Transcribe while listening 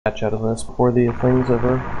match out of this before the thing's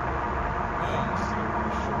over.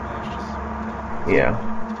 Yeah.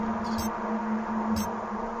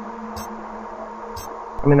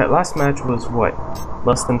 I mean, that last match was, what,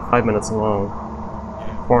 less than 5 minutes long?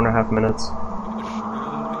 4.5 minutes.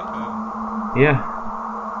 Yeah.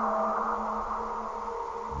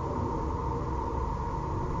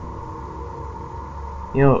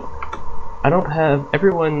 You know, I don't have...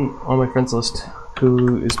 everyone on my friends list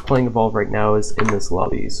who is playing Evolve right now is in this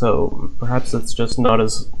lobby, so perhaps it's just not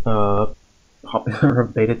as popular a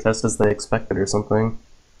beta test as they expected or something.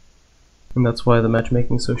 And that's why the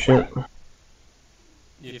matchmaking's so shit.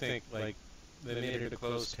 You think, like, they made it a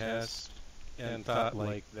closed test and thought,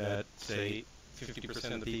 like, that, say,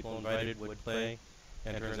 50% of the people invited would play,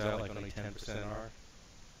 and it turns out, like, only 10% are?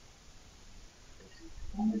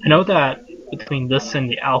 I know that between this and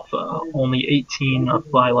the alpha, only 18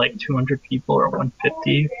 of my, like, 200 people or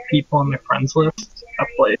 150 people on my friends list have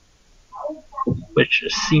played. Which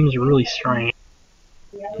just seems really strange.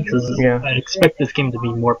 Because I'd expect this game to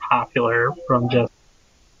be more popular from just...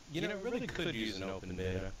 You know, it really could use an open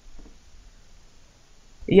beta.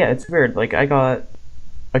 Yeah, it's weird. Like, I got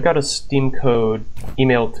a Steam code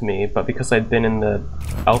emailed to me, but because I'd been in the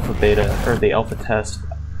alpha beta, or the alpha test,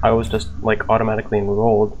 I was just, like, automatically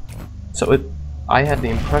enrolled. So I had the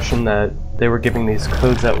impression that they were giving these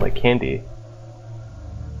codes out like candy.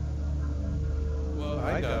 Well,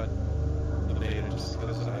 I got the beta just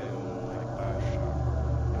because I own, like,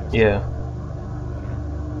 Bioshock. Yeah.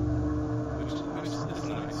 Which is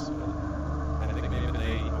nice, but I think maybe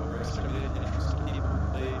they overestimated the interest of people who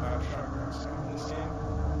play Bioshock in this game.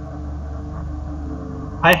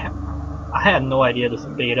 I had no idea this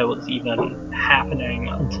beta was even happening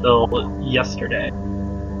until yesterday.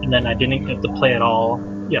 And then I didn't get to play at all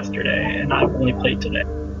yesterday, and I only played today.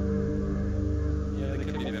 Yeah, they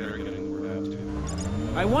could be better at getting the word out, too.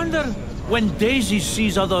 I wonder when Daisy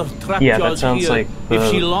sees other trap Yeah, that jaws sounds here, like if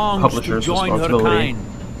she the longs to publisher's join her responsibility.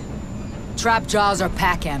 kind. Trap jaws are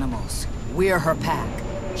pack animals. We're her pack.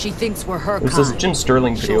 She thinks we're her There's kind. this Jim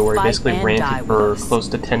Sterling video She'll where he fight basically and die ranted with for us. close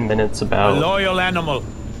to 10 minutes A about loyal animal.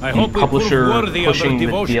 I the hope we prove publisher worthy of her pushing the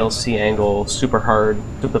devotion. DLC angle super hard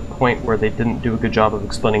to the point where they didn't do a good job of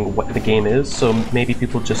explaining what the game is, so maybe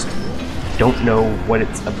people just don't know what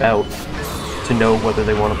it's about to know whether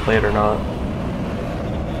they want to play it or not.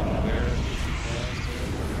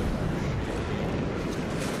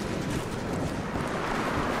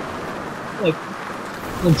 Like,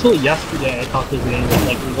 until yesterday I thought this game was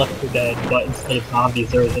like Left 4 Dead, but instead of zombies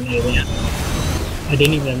there was an alien. I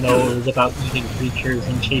didn't even know it was about eating creatures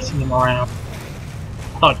and chasing them around.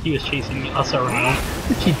 I thought he was chasing us around,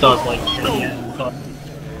 which he does like at the end, but...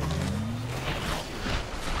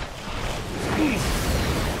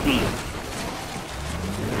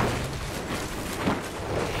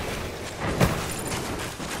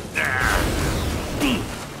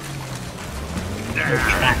 There are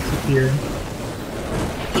tracks appear.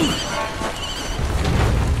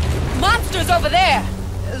 Monsters over there!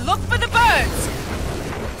 Look for the birds!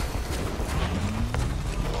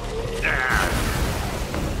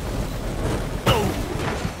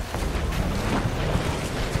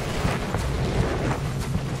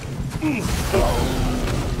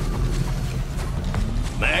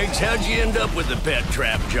 Mags, how'd you end up with a pet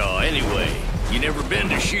trap jaw anyway? You never been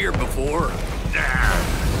to Shear before?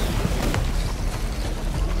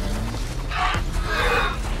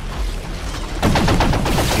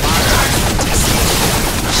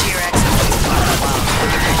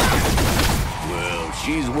 Well,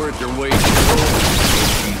 she's worth her weight in gold.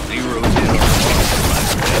 She zeroes in on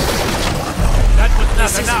That was not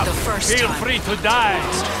This isn't enough. the first Feel time. free to die.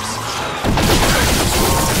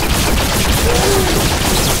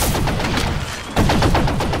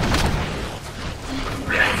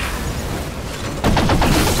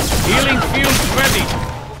 Healing fields ready.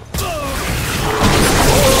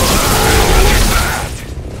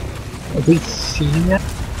 Have we seen it?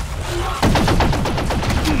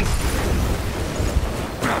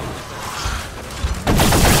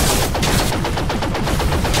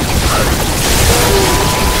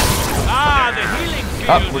 Ah, the healing field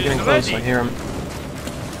Oh, we're getting is close, ready. I hear him.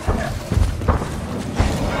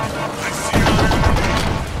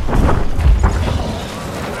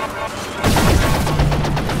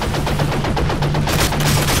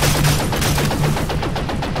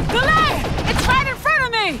 It's right in front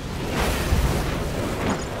of me!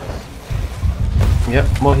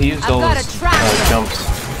 Yep, well he used I've all got his a trap. jumps.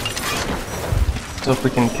 So if we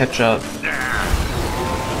can catch up.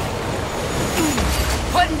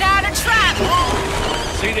 Putting down a trap!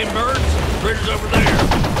 See them birds? Critters over there.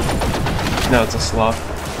 No, it's a sloth.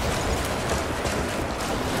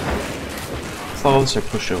 outlaws or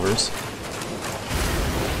pushovers?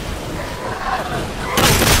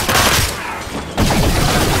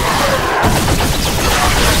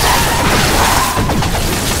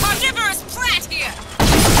 Carnivorous plant here!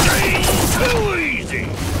 Too easy!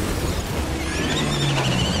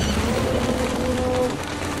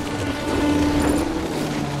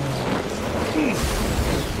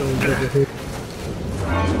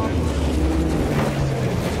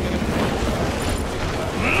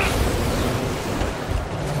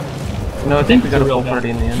 No, I think we got a full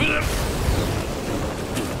party in the end.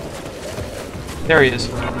 There he is.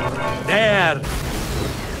 There!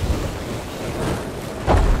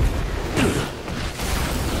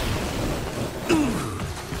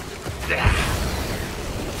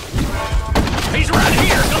 He's right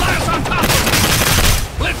here! Goliath's on top of him!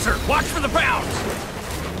 Blitzer, watch for the bounce!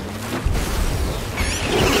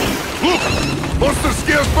 Look! Monster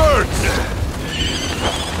scares birds!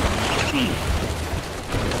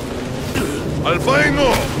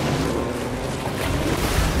 Albino!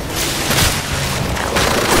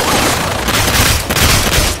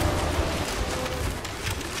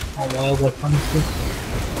 How wildlife hunters.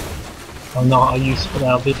 Oh no, how useful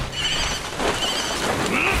that'll be.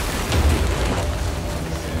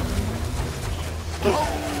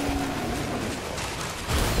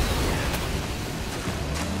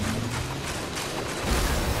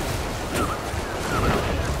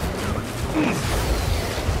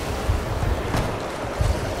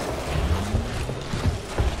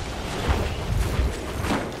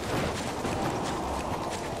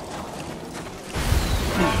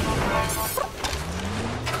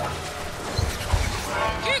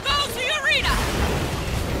 Here goes the arena!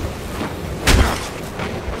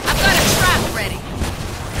 I've got a trap ready.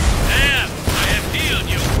 Damn! I have healed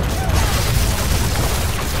you!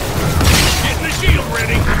 Getting the shield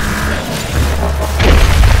ready!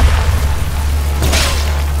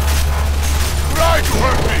 Try to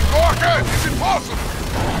hurt me! Go ahead! It's impossible!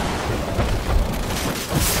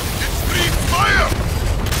 It's street fire!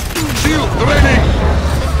 Shield draining!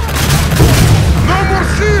 No more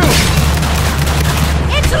shield!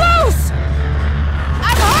 It's loose!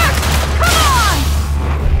 I'm hurt! Come on!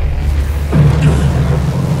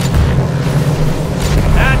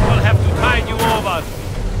 That will have to tide you over.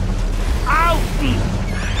 Ow!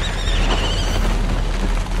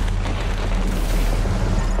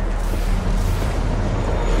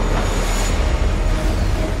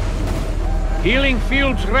 Healing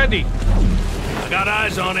fields ready. I got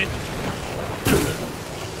eyes on it.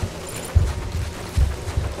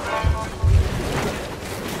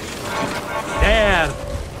 There.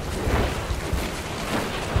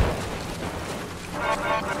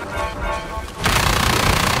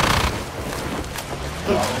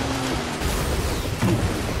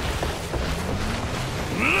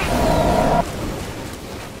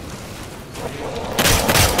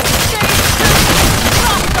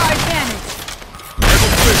 Lost our advantage!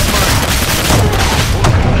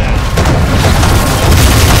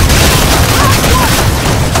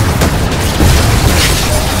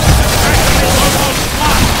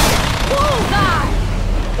 Bullseye!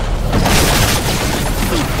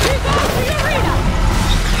 Here goes the arena!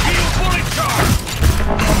 Shield fully charged!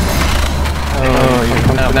 Oh, you're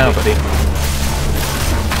coming out, buddy.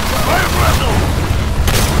 Fire wrestle!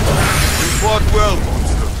 We fought well,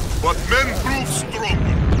 monster, but men prove stronger.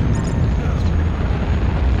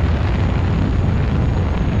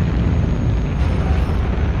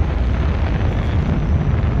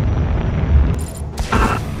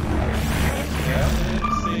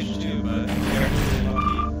 Stage 2, but carefully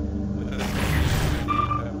lucky with a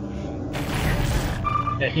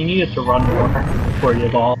Yeah, he needed to run more before he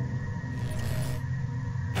evolved.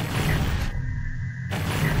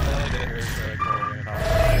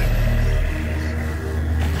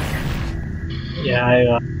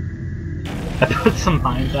 Yeah, I put some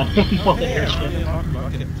mines on him while they were shooting.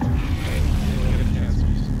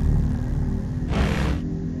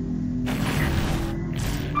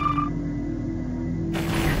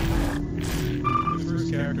 The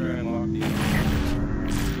first character I unlocked the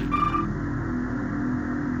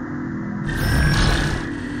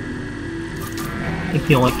I think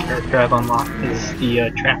the only character I've unlocked is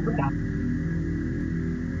the Trapper guy.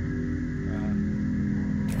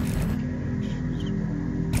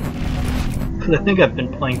 Because I think I've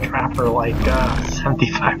been playing Trapper like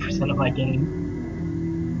 75% of my game.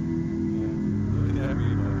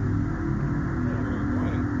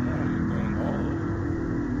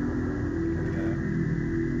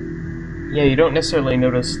 Yeah, you don't necessarily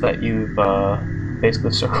notice that you've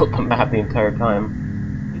basically circled the map the entire time.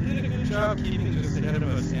 He did a good job keeping just ahead of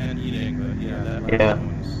us and eating, but yeah, that last Yeah.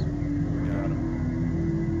 one was... we got him.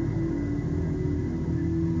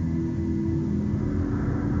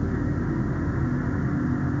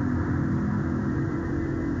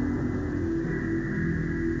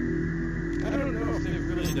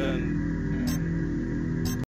 done